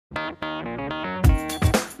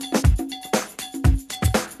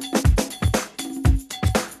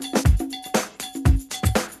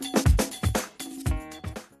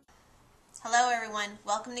everyone,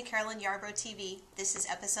 welcome to CarolynYarbroughTV. This is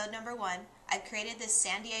episode number 1. I've created this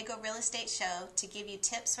San Diego real estate show to give you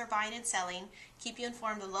tips for buying and selling, keep you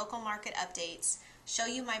informed of local market updates, show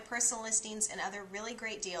you my personal listings and other really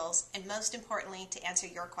great deals, and most importantly, to answer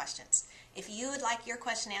your questions. If you would like your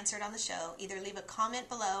question answered on the show, either leave a comment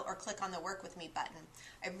below or click on the Work With Me button.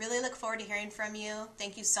 I really look forward to hearing from you.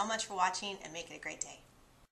 Thank you so much for watching and make it a great day.